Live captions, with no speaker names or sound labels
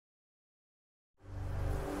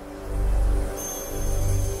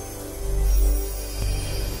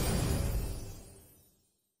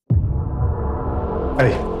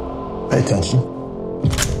Hey, pay attention.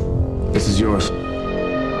 This is yours.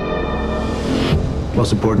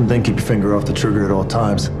 Most important thing, keep your finger off the trigger at all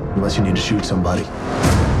times, unless you need to shoot somebody.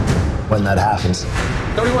 When that happens,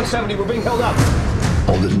 3170, we're being held up.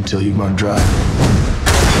 hold it until you run dry.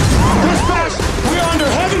 Dispatch, we are under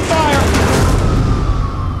heavy fire.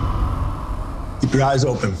 Keep your eyes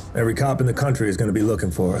open. Every cop in the country is going to be looking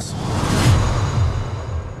for us.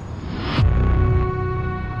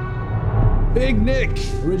 Big Nick,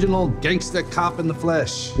 original gangsta cop in the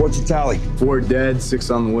flesh. What's your tally? 4 dead, 6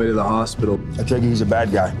 on the way to the hospital. I take it he's a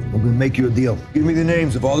bad guy. I'm gonna make you a deal. Give me the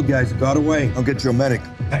names of all the guys that got away. I'll get you a medic.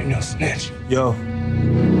 I ain't no snitch. Yo,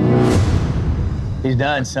 He's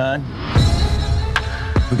done, son.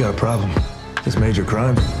 we got a problem. It's major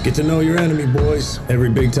crime. Get to know your enemy, boys. Every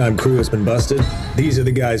big-time crew has been busted. These are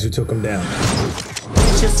the guys who took them down.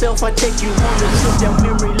 Yourself, I take you on the trip down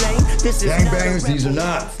memory lane. This is Gangbangers, these are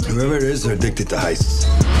not. Whoever it is, they're addicted to heists.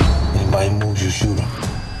 Anybody moves, you shoot him.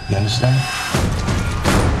 You understand?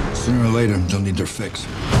 Sooner or later, they'll need their fix.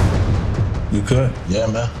 You could. Yeah,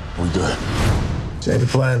 man. We good. Change the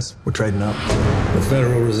plans. We're trading up. The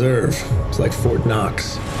Federal Reserve. It's like Fort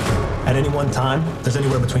Knox. At any one time, there's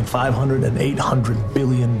anywhere between $500 and $800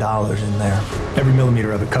 billion in there. Every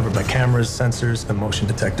millimeter of it covered by cameras, sensors, and motion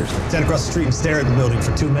detectors. Stand across the street and stare at the building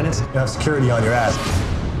for 2 minutes. You have security on your ass.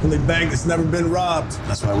 Only bank that's never been robbed.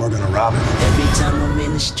 That's why we're gonna rob it. every time I'm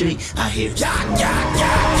in the street, I hear ya, ya, ya,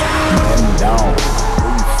 ya. Man down.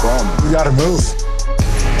 Where you from? We gotta move.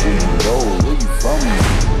 Where you go? Where you from?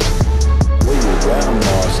 Where your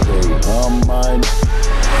grandma stay? Mine.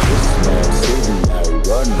 This man city I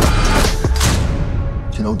run.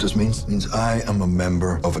 Do you know what this means? It means I am a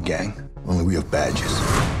member of a gang. Only we have badges.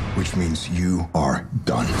 Which means you are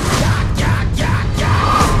done.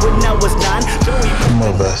 When I was 9, Joey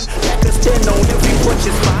More best. back us 10 on every punch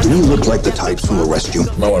is fine. You look like the types who will arrest you.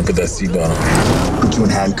 Might want to put that seatbelt on. Put you in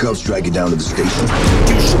handcuffs, drag you down to the station.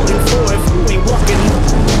 You shooting for if you ain't walking.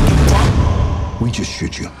 We just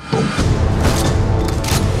shoot you. Boom.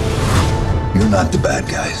 You're not the bad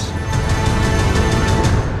guys.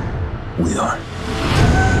 We are.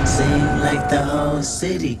 Seem like the whole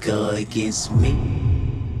city go against me.